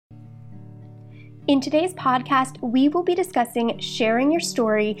In today's podcast, we will be discussing sharing your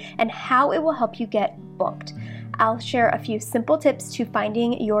story and how it will help you get booked. I'll share a few simple tips to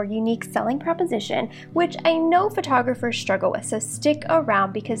finding your unique selling proposition, which I know photographers struggle with, so stick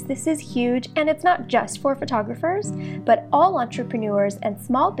around because this is huge and it's not just for photographers, but all entrepreneurs and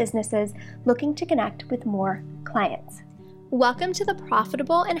small businesses looking to connect with more clients. Welcome to the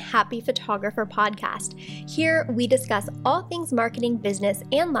Profitable and Happy Photographer podcast. Here we discuss all things marketing, business,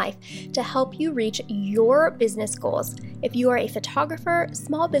 and life to help you reach your business goals. If you are a photographer,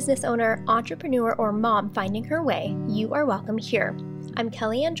 small business owner, entrepreneur, or mom finding her way, you are welcome here. I'm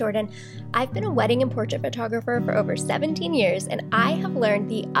Kellyanne Jordan. I've been a wedding and portrait photographer for over 17 years, and I have learned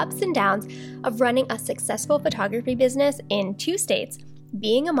the ups and downs of running a successful photography business in 2 states,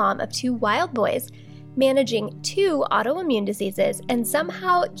 being a mom of 2 wild boys, managing 2 autoimmune diseases, and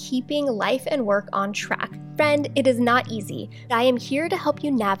somehow keeping life and work on track. Friend, it is not easy. I am here to help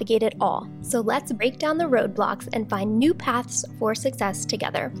you navigate it all. So let's break down the roadblocks and find new paths for success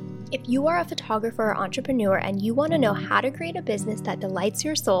together. If you are a photographer or entrepreneur and you want to know how to create a business that delights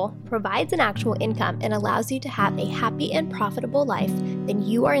your soul, provides an actual income, and allows you to have a happy and profitable life, then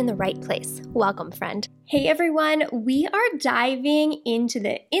you are in the right place. Welcome, friend. Hey everyone, we are diving into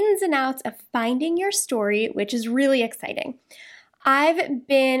the ins and outs of finding your story, which is really exciting. I've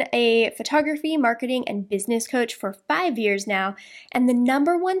been a photography, marketing, and business coach for 5 years now, and the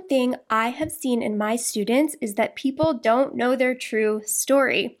number one thing I have seen in my students is that people don't know their true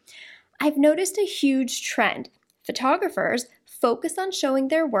story. I've noticed a huge trend. Photographers focus on showing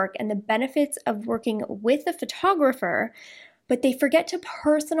their work and the benefits of working with a photographer, but they forget to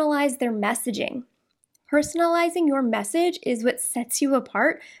personalize their messaging. Personalizing your message is what sets you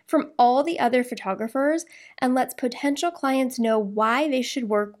apart from all the other photographers and lets potential clients know why they should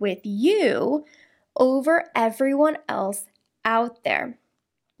work with you over everyone else out there.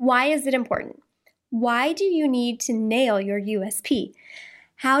 Why is it important? Why do you need to nail your USP?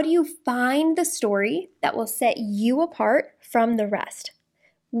 How do you find the story that will set you apart from the rest?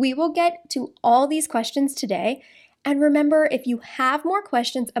 We will get to all these questions today. And remember, if you have more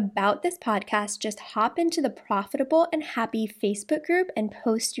questions about this podcast, just hop into the Profitable and Happy Facebook group and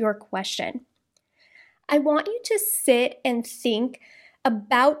post your question. I want you to sit and think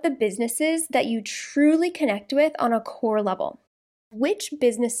about the businesses that you truly connect with on a core level. Which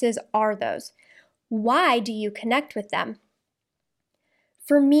businesses are those? Why do you connect with them?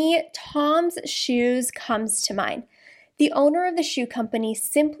 For me, Tom's Shoes comes to mind. The owner of the shoe company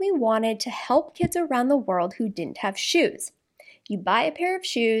simply wanted to help kids around the world who didn't have shoes. You buy a pair of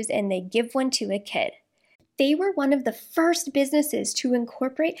shoes and they give one to a kid. They were one of the first businesses to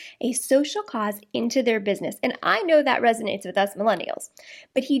incorporate a social cause into their business, and I know that resonates with us millennials.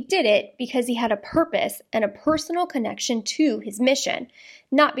 But he did it because he had a purpose and a personal connection to his mission,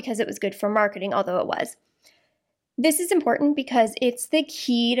 not because it was good for marketing, although it was. This is important because it's the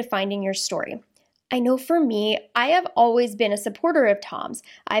key to finding your story. I know for me, I have always been a supporter of Tom's.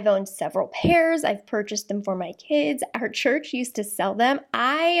 I've owned several pairs. I've purchased them for my kids. Our church used to sell them.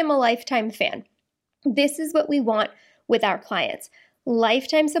 I am a lifetime fan. This is what we want with our clients.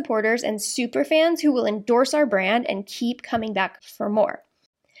 Lifetime supporters and super fans who will endorse our brand and keep coming back for more.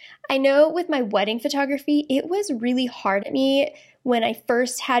 I know with my wedding photography, it was really hard at me when I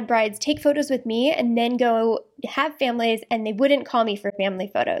first had brides take photos with me and then go have families and they wouldn't call me for family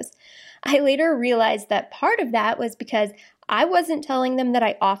photos. I later realized that part of that was because I wasn't telling them that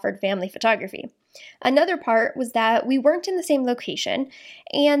I offered family photography. Another part was that we weren't in the same location,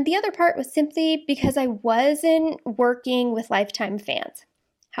 and the other part was simply because I wasn't working with lifetime fans.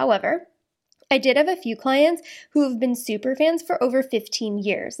 However, I did have a few clients who have been super fans for over 15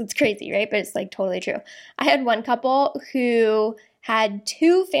 years. It's crazy, right? But it's like totally true. I had one couple who had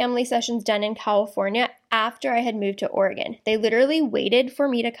 2 family sessions done in California after I had moved to Oregon. They literally waited for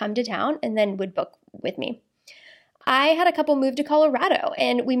me to come to town and then would book with me. I had a couple move to Colorado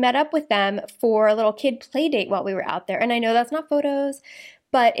and we met up with them for a little kid play date while we were out there. And I know that's not photos,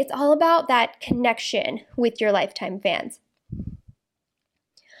 but it's all about that connection with your lifetime fans.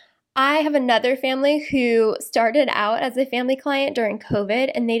 I have another family who started out as a family client during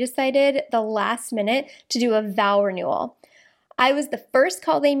COVID and they decided the last minute to do a vow renewal. I was the first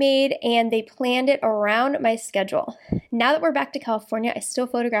call they made and they planned it around my schedule. Now that we're back to California, I still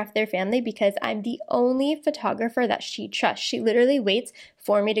photograph their family because I'm the only photographer that she trusts. She literally waits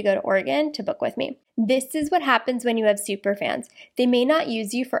for me to go to Oregon to book with me. This is what happens when you have super fans. They may not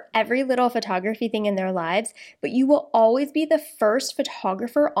use you for every little photography thing in their lives, but you will always be the first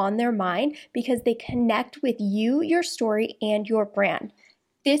photographer on their mind because they connect with you, your story, and your brand.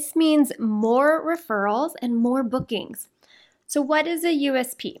 This means more referrals and more bookings. So what is a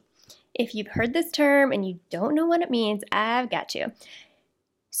USP? If you've heard this term and you don't know what it means, I've got you.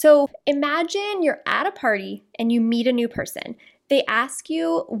 So imagine you're at a party and you meet a new person. They ask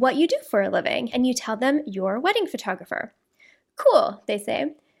you what you do for a living, and you tell them you're a wedding photographer. Cool, they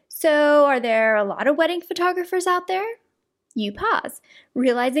say. So are there a lot of wedding photographers out there? You pause,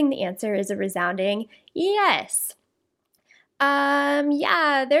 realizing the answer is a resounding yes.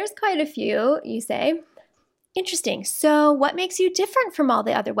 Yeah, there's quite a few, you say. Interesting. So what makes you different from all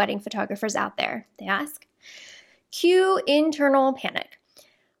the other wedding photographers out there? They ask. Cue internal panic.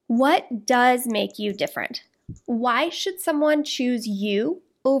 What does make you different? Why should someone choose you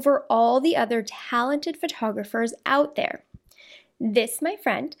over all the other talented photographers out there? This, my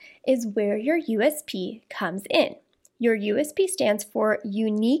friend, is where your USP comes in. Your USP stands for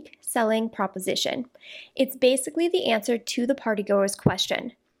Unique Selling Proposition. It's basically the answer to the partygoer's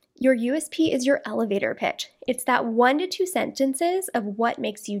question. Your USP is your elevator pitch. It's that 1 to 2 sentences of what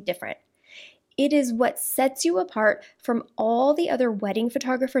makes you different. It is what sets you apart from all the other wedding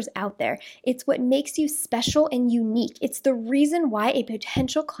photographers out there. It's what makes you special and unique. It's the reason why a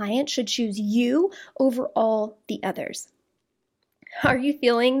potential client should choose you over all the others. Are you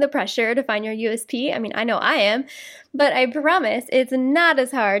feeling the pressure to find your USP? I mean, I know I am, but I promise it's not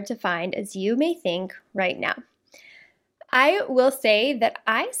as hard to find as you may think right now. I will say that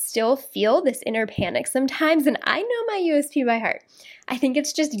I still feel this inner panic sometimes, and I know my USP by heart. I think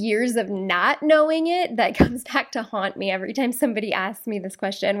it's just years of not knowing it that comes back to haunt me every time somebody asks me this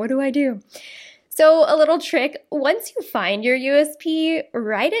question, what do I do? So a little trick, once you find your USP,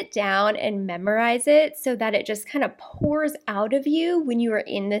 write it down and memorize it so that it just kind of pours out of you when you are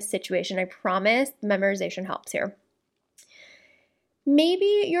in this situation. I promise memorization helps here.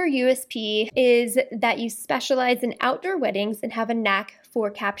 Maybe your USP is that you specialize in outdoor weddings and have a knack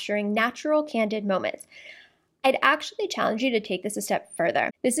for capturing natural, candid moments. I'd actually challenge you to take this a step further.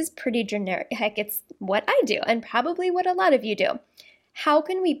 This is pretty generic. Heck, it's what I do and probably what a lot of you do. How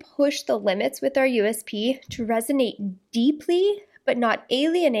can we push the limits with our USP to resonate deeply but not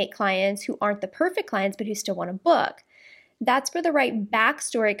alienate clients who aren't the perfect clients but who still want to book? That's where the right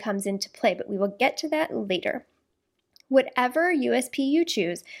backstory comes into play, but we will get to that later. Whatever USP you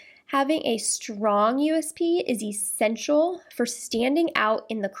choose, having a strong USP is essential for standing out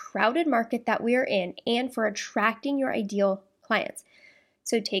in the crowded market that we are in and for attracting your ideal clients.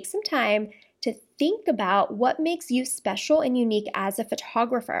 So take some time to think about what makes you special and unique as a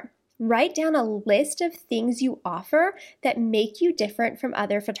photographer. Write down a list of things you offer that make you different from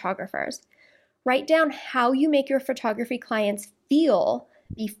other photographers. Write down how you make your photography clients feel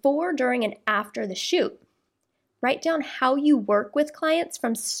before, during, and after the shoot. Write down how you work with clients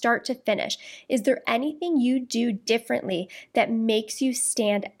from start to finish. Is there anything you do differently that makes you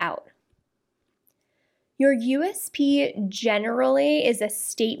stand out? Your USP generally is a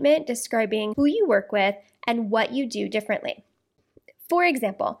statement describing who you work with and what you do differently. For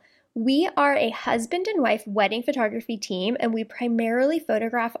example, we are a husband and wife wedding photography team, and we primarily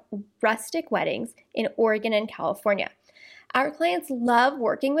photograph rustic weddings in Oregon and California. Our clients love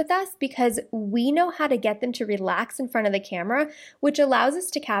working with us because we know how to get them to relax in front of the camera, which allows us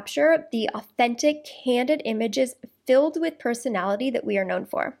to capture the authentic, candid images filled with personality that we are known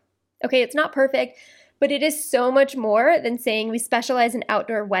for. Okay, it's not perfect, but it is so much more than saying we specialize in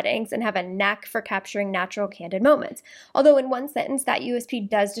outdoor weddings and have a knack for capturing natural, candid moments. Although in one sentence, that USP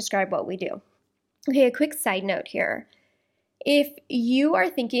does describe what we do. Okay, a quick side note here. If you are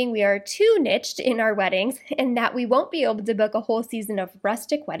thinking we are too niched in our weddings and that we won't be able to book a whole season of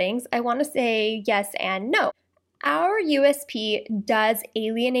rustic weddings, I want to say yes and no. Our USP does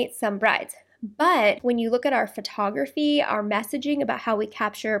alienate some brides. But when you look at our photography, our messaging about how we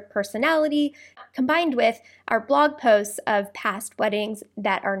capture personality, combined with our blog posts of past weddings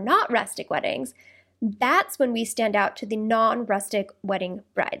that are not rustic weddings, that's when we stand out to the non-rustic wedding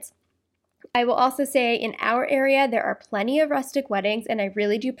brides. I will also say in our area, there are plenty of rustic weddings, and I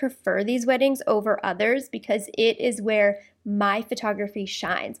really do prefer these weddings over others because it is where my photography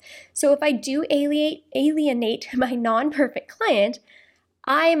shines. So if I do alienate my non-perfect client,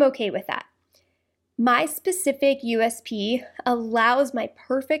 I am okay with that. My specific USP allows my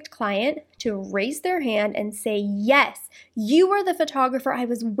perfect client to raise their hand and say, yes, you are the photographer I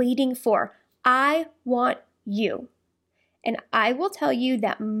was waiting for. I want you. And I will tell you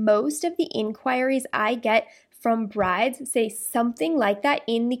that most of the inquiries I get from brides say something like that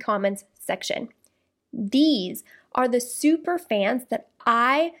in the comments section. These are the super fans that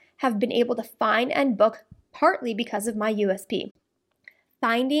I have been able to find and book partly because of my USP.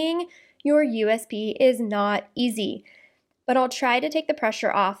 Finding your USP is not easy, but I'll try to take the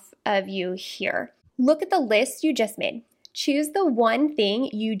pressure off of you here. Look at the list you just made. Choose the one thing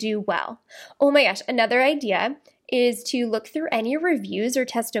you do well. Oh my gosh, another idea is to look through any reviews or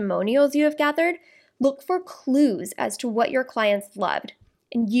testimonials you have gathered. Look for clues as to what your clients loved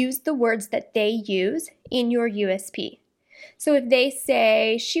and use the words that they use in your USP. So if they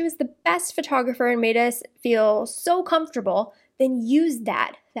say, she was the best photographer and made us feel so comfortable, then use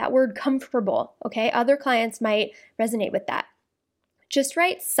that word comfortable, okay? Other clients might resonate with that. Just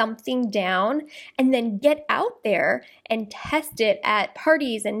write something down and then get out there and test it at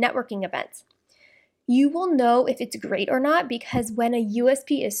parties and networking events. You will know if it's great or not because when a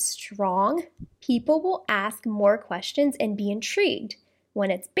USP is strong, people will ask more questions and be intrigued. When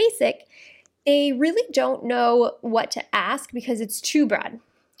it's basic, they really don't know what to ask because it's too broad.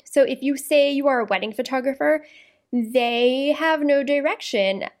 So if you say you are a wedding photographer, they have no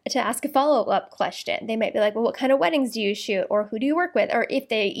direction to ask a follow-up question. They might be like, well, what kind of weddings do you shoot? Or who do you work with? Or if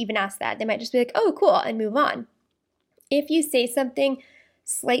they even ask that, they might just be like, oh, cool, and move on. If you say something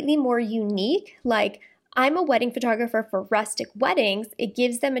slightly more unique, like I'm a wedding photographer for rustic weddings, it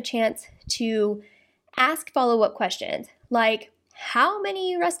gives them a chance to ask follow-up questions like, how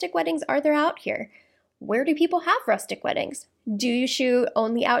many rustic weddings are there out here? Where do people have rustic weddings? Do you shoot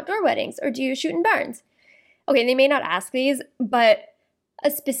only outdoor weddings or do you shoot in barns? Okay, they may not ask these, but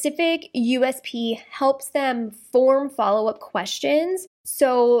a specific USP helps them form follow-up questions.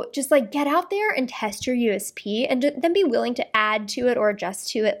 So just like get out there and test your USP and then be willing to add to it or adjust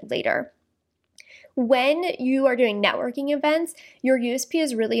to it later. When you are doing networking events, your USP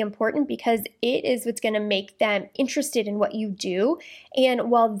is really important because it is what's going to make them interested in what you do. And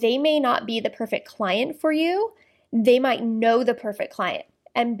while they may not be the perfect client for you, they might know the perfect client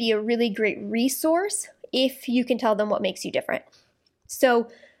and be a really great resource if you can tell them what makes you different. So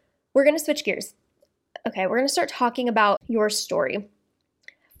we're going to switch gears. Okay, we're going to start talking about your story.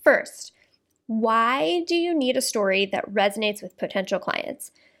 First, why do you need a story that resonates with potential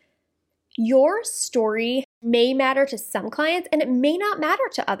clients? Your story may matter to some clients and it may not matter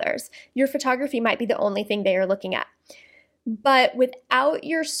to others. Your photography might be the only thing they are looking at. But without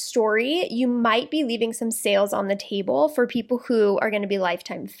your story, you might be leaving some sales on the table for people who are going to be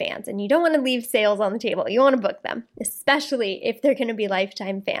lifetime fans. And you don't want to leave sales on the table. You want to book them, especially if they're going to be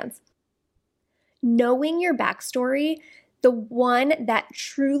lifetime fans. Knowing your backstory, the one that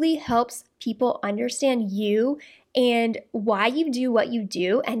truly helps people understand you and why you do what you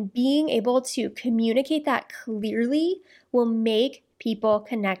do, and being able to communicate that clearly will make people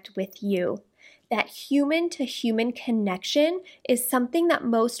connect with you. That human-to-human connection is something that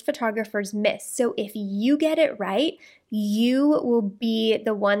most photographers miss. So if you get it right, you will be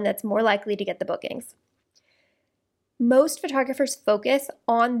the one that's more likely to get the bookings. Most photographers focus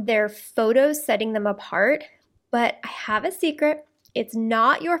on their photos setting them apart, but I have a secret. It's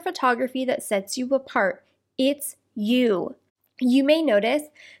not your photography that sets you apart. It's you. You may notice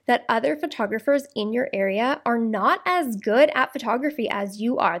that other photographers in your area are not as good at photography as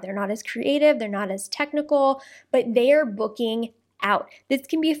you are. They're not as creative, they're not as technical, but they are booking out. This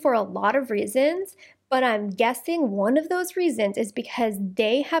can be for a lot of reasons, but I'm guessing one of those reasons is because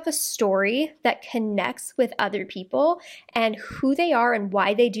they have a story that connects with other people, and who they are and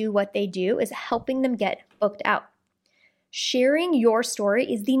why they do what they do is helping them get booked out. Sharing your story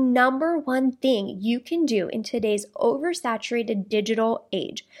is the number one thing you can do in today's oversaturated digital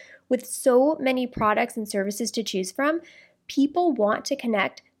age. With so many products and services to choose from, people want to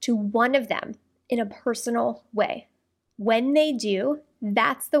connect to one of them in a personal way. When they do,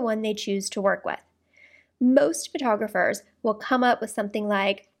 that's the one they choose to work with. Most photographers will come up with something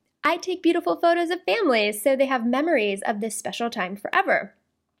like, I take beautiful photos of families so they have memories of this special time forever.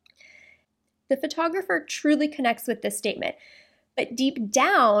 The photographer truly connects with this statement, but deep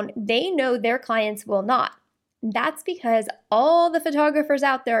down, they know their clients will not. That's because all the photographers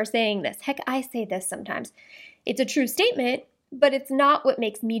out there are saying this. Heck, I say this sometimes. It's a true statement, but it's not what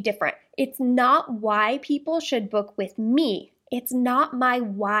makes me different. It's not why people should book with me. It's not my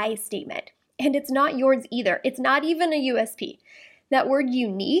why statement, and it's not yours either. It's not even a USP. That word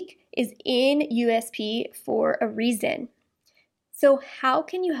unique is in USP for a reason. So how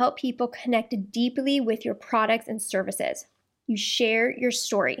can you help people connect deeply with your products and services? You share your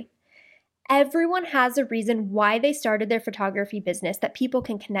story. Everyone has a reason why they started their photography business that people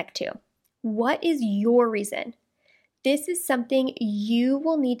can connect to. What is your reason? This is something you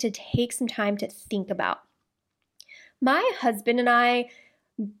will need to take some time to think about. My husband and I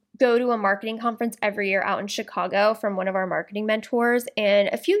go to a marketing conference every year out in Chicago from one of our marketing mentors. And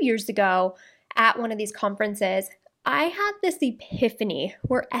a few years ago at one of these conferences, I had this epiphany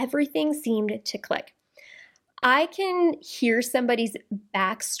where everything seemed to click. I can hear somebody's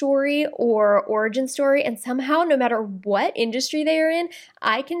backstory or origin story, and somehow, no matter what industry they are in,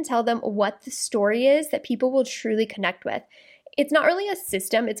 I can tell them what the story is that people will truly connect with. It's not really a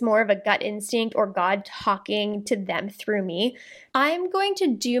system, it's more of a gut instinct or God talking to them through me. I'm going to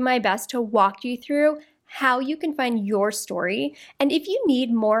do my best to walk you through how you can find your story. And if you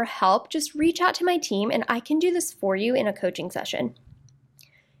need more help, just reach out to my team and I can do this for you in a coaching session.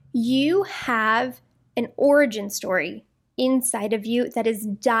 You have an origin story inside of you that is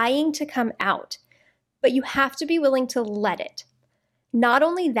dying to come out, but you have to be willing to let it. Not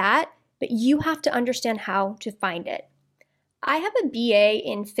only that, but you have to understand how to find it. I have a BA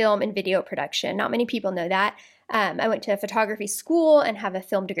in film and video production. Not many people know that. I went to a photography school and have a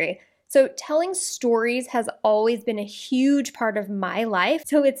film degree. So telling stories has always been a huge part of my life.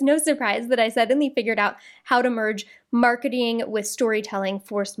 So it's no surprise that I suddenly figured out how to merge marketing with storytelling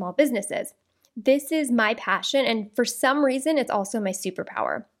for small businesses. This is my passion, and for some reason, it's also my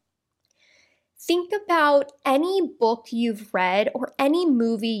superpower. Think about any book you've read or any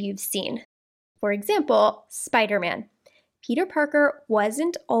movie you've seen. For example, Spider-Man. Peter Parker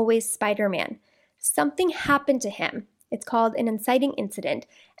wasn't always Spider-Man. Something happened to him. It's called an inciting incident,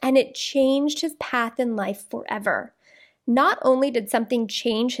 and it changed his path in life forever. Not only did something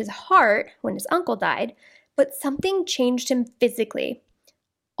change his heart when his uncle died, but something changed him physically.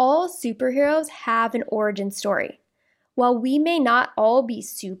 All superheroes have an origin story. While we may not all be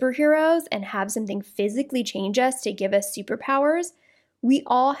superheroes and have something physically change us to give us superpowers, we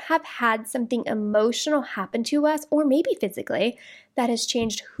all have had something emotional happen to us, or maybe physically, that has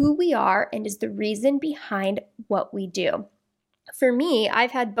changed who we are and is the reason behind what we do. For me,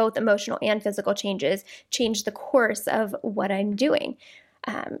 I've had both emotional and physical changes change the course of what I'm doing.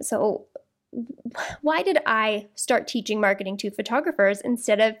 So why did I start teaching marketing to photographers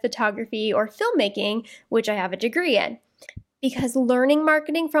instead of photography or filmmaking, which I have a degree in? Because learning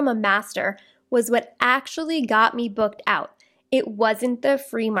marketing from a master was what actually got me booked out. It wasn't the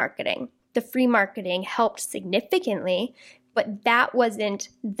free marketing. The free marketing helped significantly, but that wasn't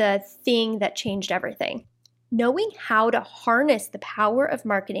the thing that changed everything. Knowing how to harness the power of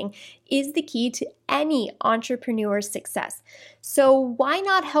marketing is the key to any entrepreneur's success. So why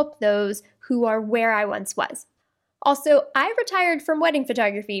not help those who are where I once was? Also, I retired from wedding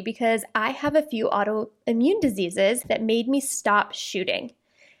photography because I have a few autoimmune diseases that made me stop shooting.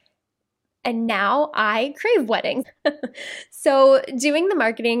 And now I crave weddings. So doing the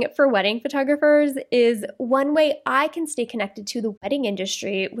marketing for wedding photographers is one way I can stay connected to the wedding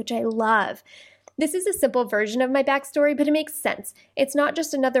industry, which I love. This is a simple version of my backstory, but it makes sense. It's not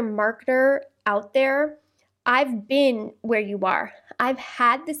just another marketer out there. I've been where you are. I've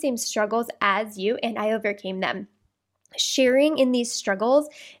had the same struggles as you, and I overcame them. Sharing in these struggles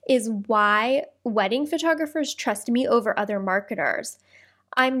is why wedding photographers trust me over other marketers.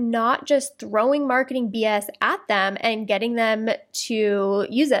 I'm not just throwing marketing BS at them and getting them to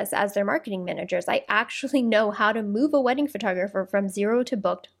use us as their marketing managers. I actually know how to move a wedding photographer from zero to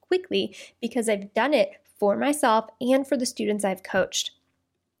booked quickly because I've done it for myself and for the students I've coached.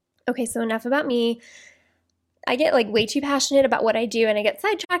 Okay, so enough about me. I get way too passionate about what I do and I get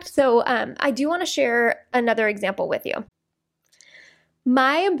sidetracked. So I do want to share another example with you.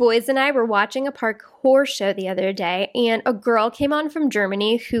 My boys and I were watching a parkour show the other day, and a girl came on from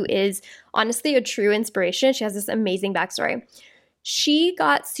Germany who is honestly a true inspiration. She has this amazing backstory. She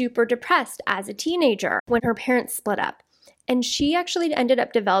got super depressed as a teenager when her parents split up, and she actually ended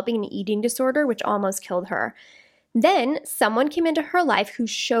up developing an eating disorder, which almost killed her. Then someone came into her life who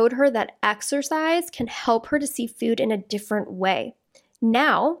showed her that exercise can help her to see food in a different way.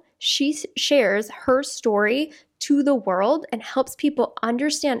 Now she shares her story to the world and helps people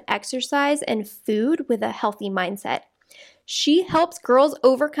understand exercise and food with a healthy mindset. She helps girls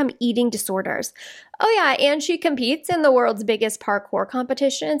overcome eating disorders. Oh yeah, and she competes in the world's biggest parkour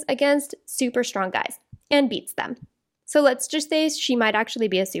competitions against super strong guys and beats them. So let's just say she might actually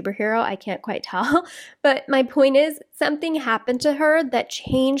be a superhero. I can't quite tell. But my point is, something happened to her that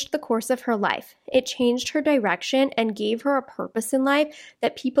changed the course of her life. It changed her direction and gave her a purpose in life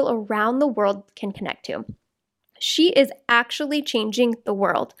that people around the world can connect to. She is actually changing the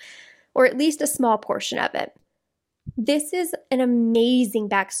world, or at least a small portion of it. This is an amazing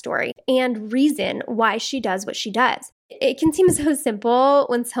backstory and reason why she does what she does. It can seem so simple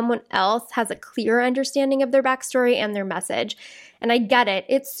when someone else has a clear understanding of their backstory and their message. And I get it.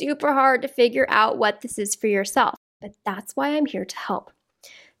 It's super hard to figure out what this is for yourself, but that's why I'm here to help.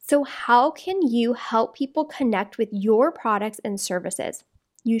 So how can you help people connect with your products and services?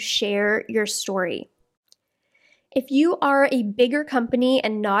 You share your story. If you are a bigger company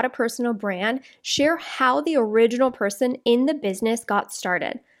and not a personal brand, share how the original person in the business got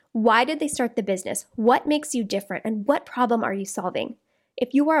started. Why did they start the business? What makes you different? And what problem are you solving?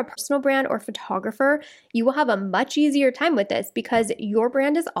 If you are a personal brand or photographer, you will have a much easier time with this because your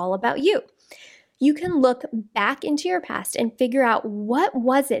brand is all about you. You can look back into your past and figure out what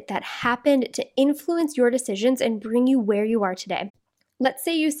was it that happened to influence your decisions and bring you where you are today. Let's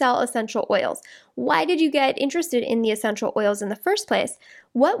say you sell essential oils. Why did you get interested in the essential oils in the first place?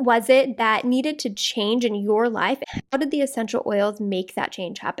 What was it that needed to change in your life? How did the essential oils make that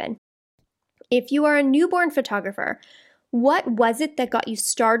change happen? If you are a newborn photographer, what was it that got you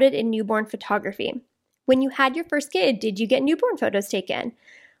started in newborn photography? When you had your first kid, did you get newborn photos taken?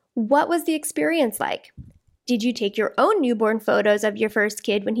 What was the experience like? Did you take your own newborn photos of your first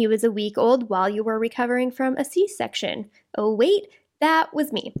kid when he was a week old while you were recovering from a C-section? Oh, wait. That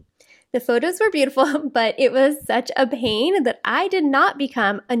was me. The photos were beautiful, but it was such a pain that I did not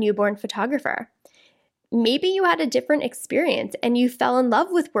become a newborn photographer. Maybe you had a different experience and you fell in love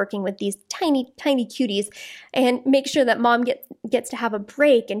with working with these tiny, tiny cuties and make sure that mom gets to have a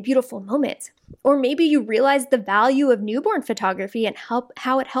break and beautiful moments. Or maybe you realized the value of newborn photography and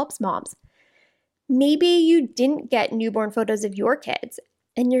how it helps moms. Maybe you didn't get newborn photos of your kids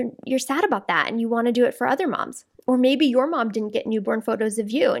and you're sad about that and you want to do it for other moms. Or maybe your mom didn't get newborn photos of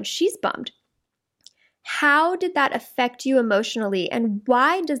you and she's bummed. How did that affect you emotionally and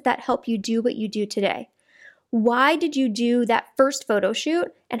why does that help you do what you do today? Why did you do that first photo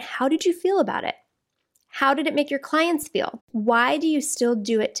shoot and how did you feel about it? How did it make your clients feel? Why do you still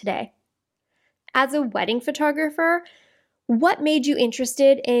do it today? As a wedding photographer, what made you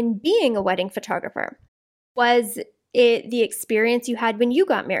interested in being a wedding photographer? Was it the experience you had when you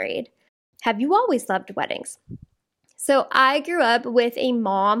got married? Have you always loved weddings? So I grew up with a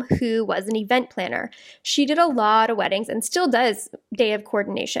mom who was an event planner. She did a lot of weddings and still does day of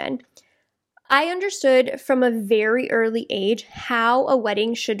coordination. I understood from a very early age how a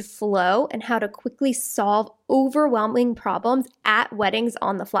wedding should flow and how to quickly solve overwhelming problems at weddings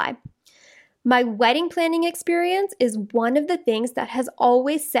on the fly. My wedding planning experience is one of the things that has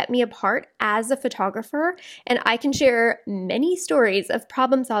always set me apart as a photographer, and I can share many stories of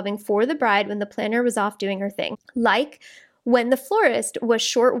problem solving for the bride when the planner was off doing her thing. Like when the florist was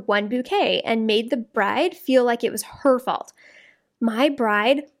short one bouquet and made the bride feel like it was her fault. My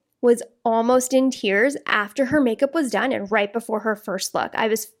bride was almost in tears after her makeup was done and right before her first look. I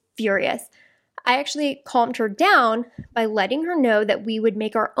was furious. I actually calmed her down by letting her know that we would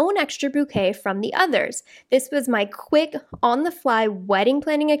make our own extra bouquet from the others. This was my quick, on-the-fly wedding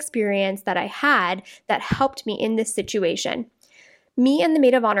planning experience that I had that helped me in this situation. Me and the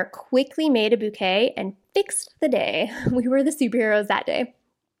maid of honor quickly made a bouquet and fixed the day. We were the superheroes that day.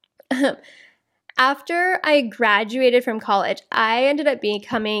 After I graduated from college, I ended up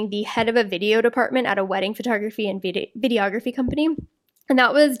becoming the head of a video department at a wedding photography and videography company. And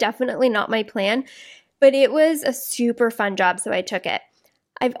that was definitely not my plan, but it was a super fun job, so I took it.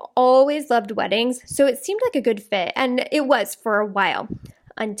 I've always loved weddings, so it seemed like a good fit, and it was for a while,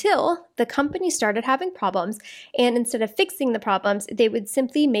 until the company started having problems, and instead of fixing the problems, they would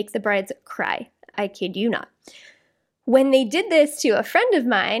simply make the brides cry. I kid you not. When they did this to a friend of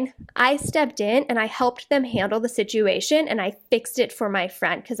mine, I stepped in and I helped them handle the situation, and I fixed it for my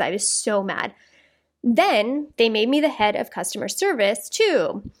friend because I was so mad. Then they made me the head of customer service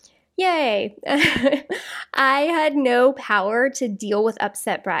too. Yay! I had no power to deal with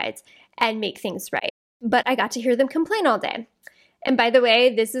upset brides and make things right, but I got to hear them complain all day. And by the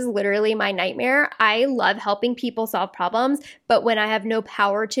way, this is literally my nightmare. I love helping people solve problems, but when I have no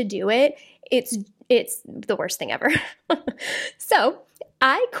power to do it, it's the worst thing ever. So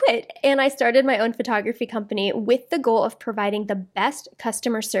I quit and I started my own photography company with the goal of providing the best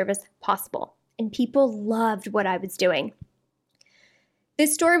customer service possible. And people loved what I was doing.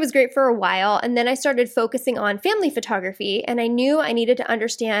 This story was great for a while, and then I started focusing on family photography, and I knew I needed to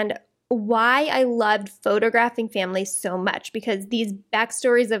understand why I loved photographing families so much, because these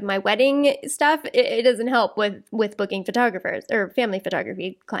backstories of my wedding stuff, it doesn't help with booking photographers or family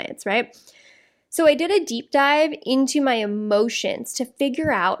photography clients, right? So I did a deep dive into my emotions to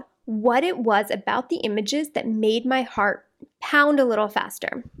figure out what it was about the images that made my heart pound a little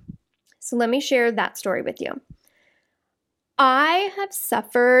faster. So let me share that story with you. I have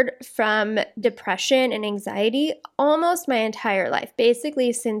suffered from depression and anxiety almost my entire life,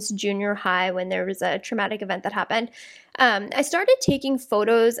 basically since junior high when there was a traumatic event that happened. I started taking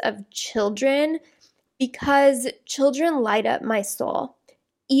photos of children because children light up my soul.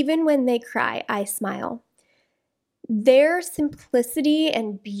 Even when they cry, I smile. Their simplicity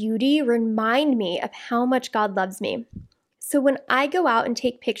and beauty remind me of how much God loves me. So when I go out and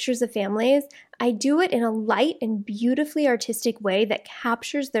take pictures of families, I do it in a light and beautifully artistic way that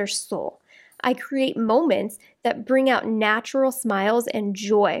captures their soul. I create moments that bring out natural smiles and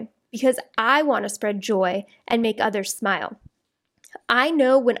joy because I want to spread joy and make others smile. I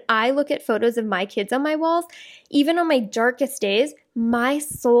know when I look at photos of my kids on my walls, even on my darkest days, my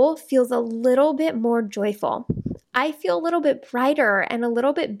soul feels a little bit more joyful. I feel a little bit brighter and a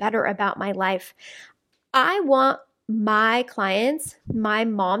little bit better about my life. I want my clients, my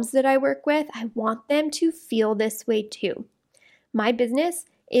moms that I work with, I want them to feel this way too. My business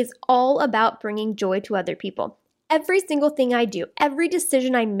is all about bringing joy to other people. Every single thing I do, every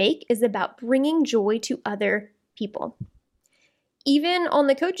decision I make is about bringing joy to other people. Even on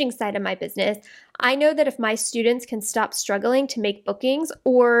the coaching side of my business, I know that if my students can stop struggling to make bookings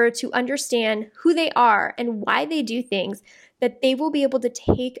or to understand who they are and why they do things, that they will be able to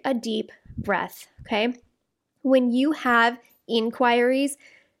take a deep breath, okay? When you have inquiries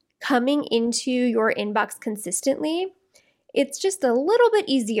coming into your inbox consistently, it's just a little bit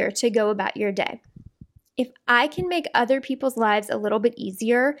easier to go about your day. If I can make other people's lives a little bit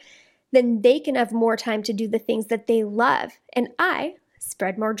easier, then they can have more time to do the things that they love, and I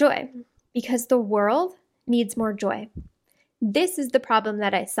spread more joy because the world needs more joy. This is the problem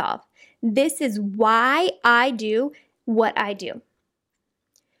that I solve. This is why I do what I do.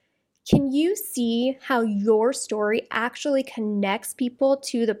 Can you see how your story actually connects people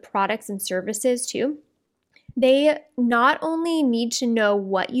to the products and services too? They not only need to know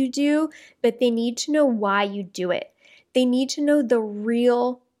what you do, but they need to know why you do it. They need to know the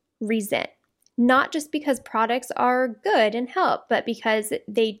real reason, not just because products are good and help, but because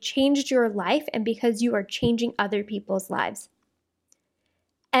they changed your life and because you are changing other people's lives.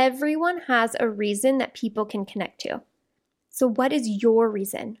 Everyone has a reason that people can connect to. So what is your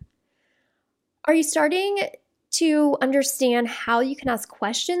reason? Are you starting to understand how you can ask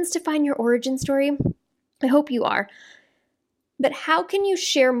questions to find your origin story? I hope you are. But how can you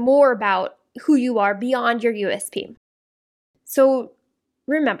share more about who you are beyond your USP? So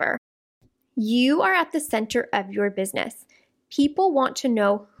remember, you are at the center of your business. People want to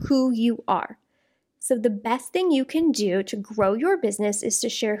know who you are. So the best thing you can do to grow your business is to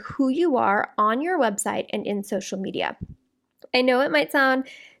share who you are on your website and in social media. I know it might sound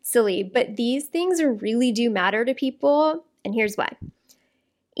silly, but these things really do matter to people, and here's why.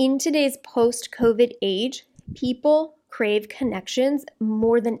 In today's post-COVID age, people crave connections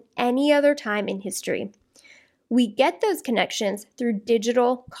more than any other time in history. We get those connections through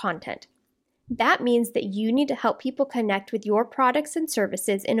digital content. That means that you need to help people connect with your products and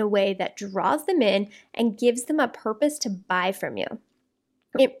services in a way that draws them in and gives them a purpose to buy from you.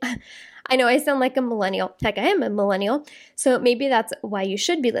 I know I sound like a millennial. Heck, I am a millennial, so maybe that's why you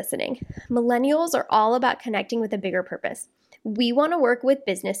should be listening. Millennials are all about connecting with a bigger purpose. We want to work with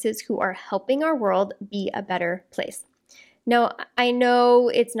businesses who are helping our world be a better place. Now, I know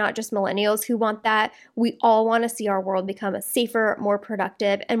it's not just millennials who want that. We all want to see our world become a safer, more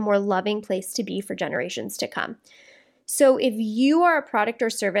productive, and more loving place to be for generations to come. So if you are a product or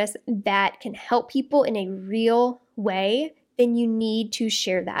service that can help people in a real way, then you need to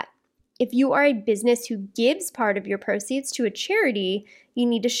share that. If you are a business who gives part of your proceeds to a charity, you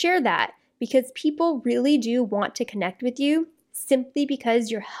need to share that because people really do want to connect with you simply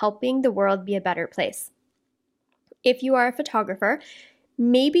because you're helping the world be a better place. If you are a photographer,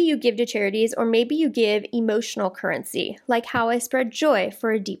 maybe you give to charities or maybe you give emotional currency, like how I spread joy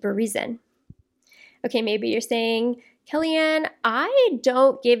for a deeper reason. Okay, maybe you're saying, Kellyanne, I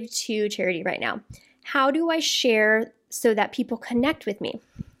don't give to charity right now. How do I share so that people connect with me?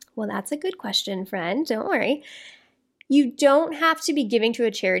 Well, that's a good question, friend. Don't worry. You don't have to be giving to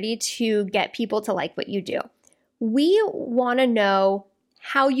a charity to get people to like what you do. We want to know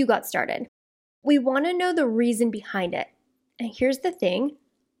how you got started. We want to know the reason behind it. And here's the thing,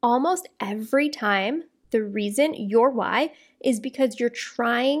 almost every time, the reason, your why, is because you're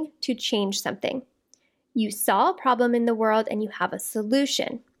trying to change something. You saw a problem in the world and you have a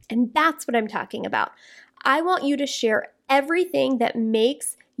solution. And that's what I'm talking about. I want you to share everything that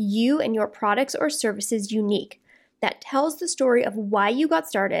makes you and your products or services unique, that tells the story of why you got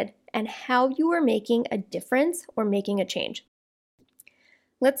started and how you are making a difference or making a change.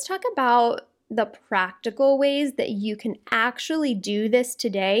 Let's talk about the practical ways that you can actually do this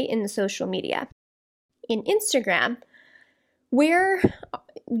today in the social media. In Instagram, where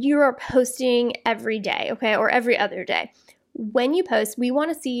you are posting every day, okay, or every other day. When you post, we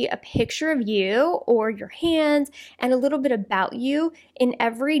want to see a picture of you or your hands and a little bit about you in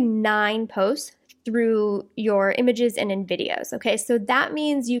every 9 posts through your images and in videos. Okay, so that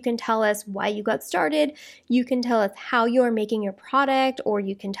means you can tell us why you got started, you can tell us how you are making your product, or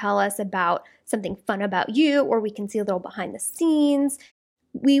you can tell us about something fun about you, or we can see a little behind the scenes.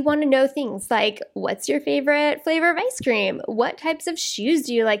 We want to know things like, what's your favorite flavor of ice cream? What types of shoes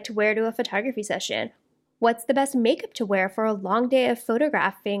do you like to wear to a photography session? What's the best makeup to wear for a long day of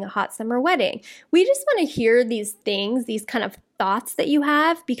photographing a hot summer wedding? We just want to hear these things, these kind of thoughts that you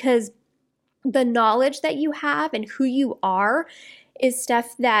have, because the knowledge that you have and who you are is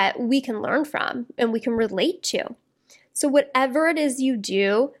stuff that we can learn from and we can relate to. So whatever it is you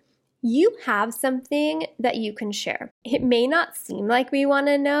do, you have something that you can share. It may not seem like we want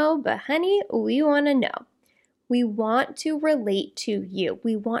to know, but honey, we want to know. We want to relate to you.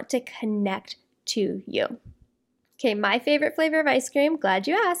 We want to connect to you. Okay, my favorite flavor of ice cream, glad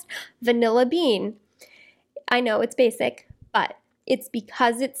you asked, vanilla bean. I know it's basic, but it's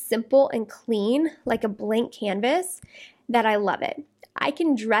because it's simple and clean, like a blank canvas, that I love it. I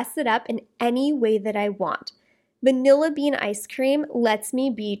can dress it up in any way that I want. Vanilla bean ice cream lets me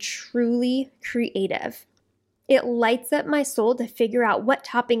be truly creative. It lights up my soul to figure out what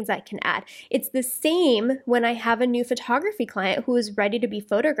toppings I can add. It's the same when I have a new photography client who is ready to be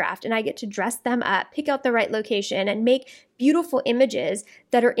photographed and I get to dress them up, pick out the right location, and make beautiful images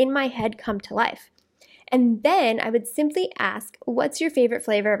that are in my head come to life. And then I would simply ask, what's your favorite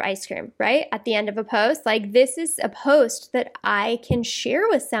flavor of ice cream, right? At the end of a post, like this is a post that I can share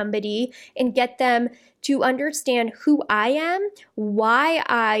with somebody and get them to understand who I am, why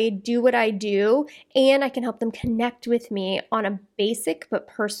I do what I do, and I can help them connect with me on a basic but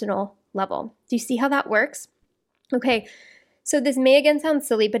personal level. Do you see how that works? Okay, so this may again sound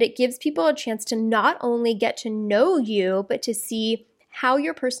silly, but it gives people a chance to not only get to know you, but to see how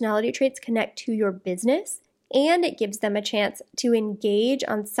your personality traits connect to your business, and it gives them a chance to engage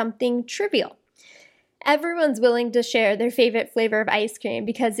on something trivial. Everyone's willing to share their favorite flavor of ice cream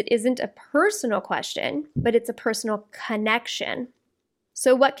because it isn't a personal question, but it's a personal connection.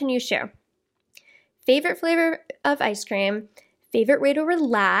 So what can you share? Favorite flavor of ice cream, favorite way to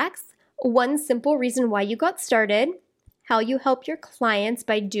relax, one simple reason why you got started, how you help your clients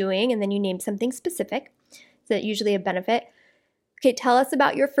by doing, and then you name something specific. So that's usually a benefit. Okay, tell us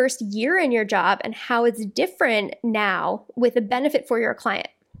about your first year in your job and how it's different now with a benefit for your client.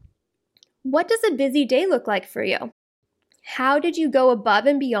 What does a busy day look like for you? How did you go above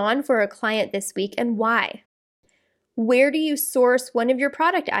and beyond for a client this week and why? Where do you source one of your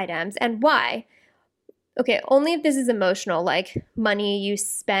product items and why? Okay, only if this is emotional, like money you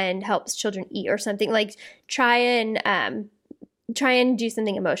spend helps children eat or something. Like try and do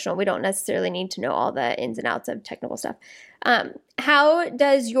something emotional. We don't necessarily need to know all the ins and outs of technical stuff. How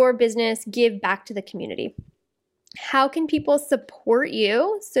does your business give back to the community? How can people support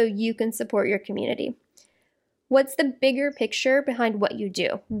you so you can support your community? What's the bigger picture behind what you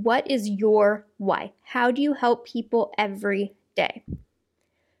do? What is your why? How do you help people every day?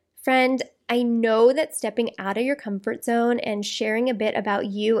 Friend, I know that stepping out of your comfort zone and sharing a bit about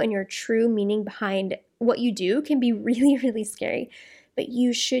you and your true meaning behind what you do can be really, really scary, but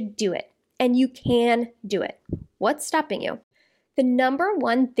you should do it, and you can do it. What's stopping you? The number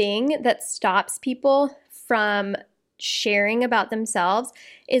one thing that stops people from sharing about themselves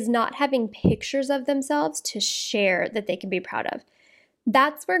is not having pictures of themselves to share that they can be proud of.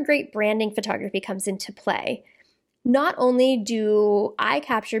 That's where great branding photography comes into play. Not only do I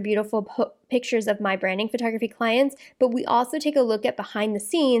capture beautiful pictures of my branding photography clients, but we also take a look at behind the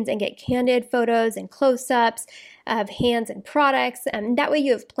scenes and get candid photos and close-ups of hands and products. And that way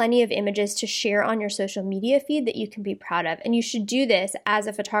you have plenty of images to share on your social media feed that you can be proud of. And you should do this as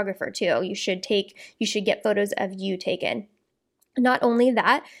a photographer too. You should get photos of you taken. Not only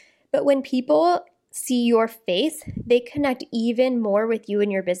that, but when people see your face, they connect even more with you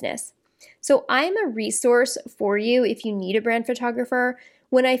and your business. So I'm a resource for you if you need a brand photographer.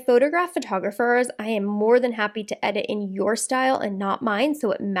 When I photograph photographers, I am more than happy to edit in your style and not mine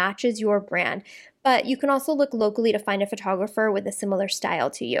so it matches your brand. But you can also look locally to find a photographer with a similar style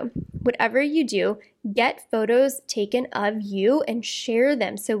to you. Whatever you do, get photos taken of you and share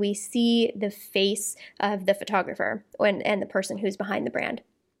them so we see the face of the photographer and the person who's behind the brand.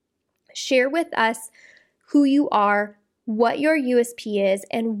 Share with us who you are, what your USP is,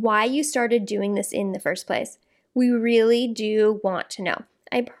 and why you started doing this in the first place. We really do want to know.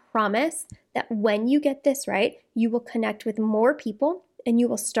 I promise that when you get this right, you will connect with more people and you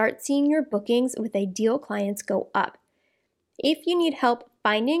will start seeing your bookings with ideal clients go up. If you need help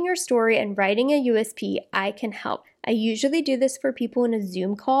finding your story and writing a USP, I can help. I usually do this for people in a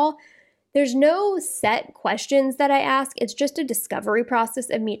Zoom call There's no set questions that I ask. It's just a discovery process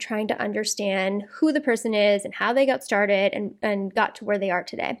of me trying to understand who the person is and how they got started and got to where they are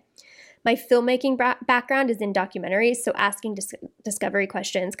today. My filmmaking background is in documentaries, so asking discovery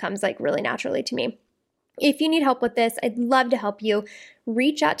questions comes like really naturally to me. If you need help with this, I'd love to help you.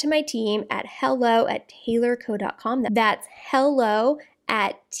 Reach out to my team at hello@taylorco.com. That's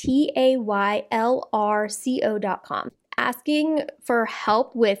hello@taylrco.com. Asking for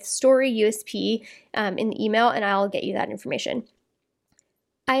help with story USP in the email, and I'll get you that information.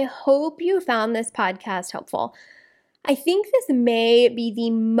 I hope you found this podcast helpful. I think this may be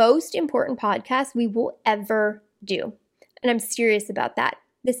the most important podcast we will ever do, and I'm serious about that.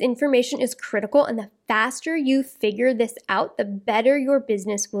 This information is critical, and the faster you figure this out, the better your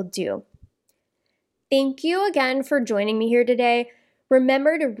business will do. Thank you again for joining me here today.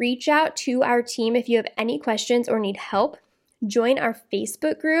 Remember to reach out to our team if you have any questions or need help. Join our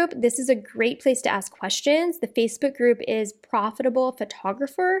Facebook group. This is a great place to ask questions. The Facebook group is Profitable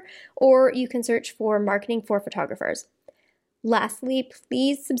Photographer, or you can search for Marketing for Photographers. Lastly,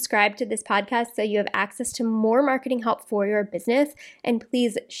 please subscribe to this podcast so you have access to more marketing help for your business. And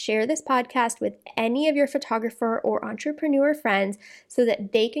please share this podcast with any of your photographer or entrepreneur friends so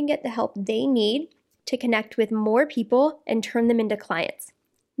that they can get the help they need to connect with more people and turn them into clients.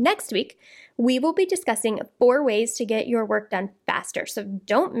 Next week, we will be discussing 4 ways to get your work done faster. So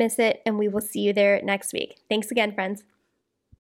don't miss it, and we will see you there next week. Thanks again, friends.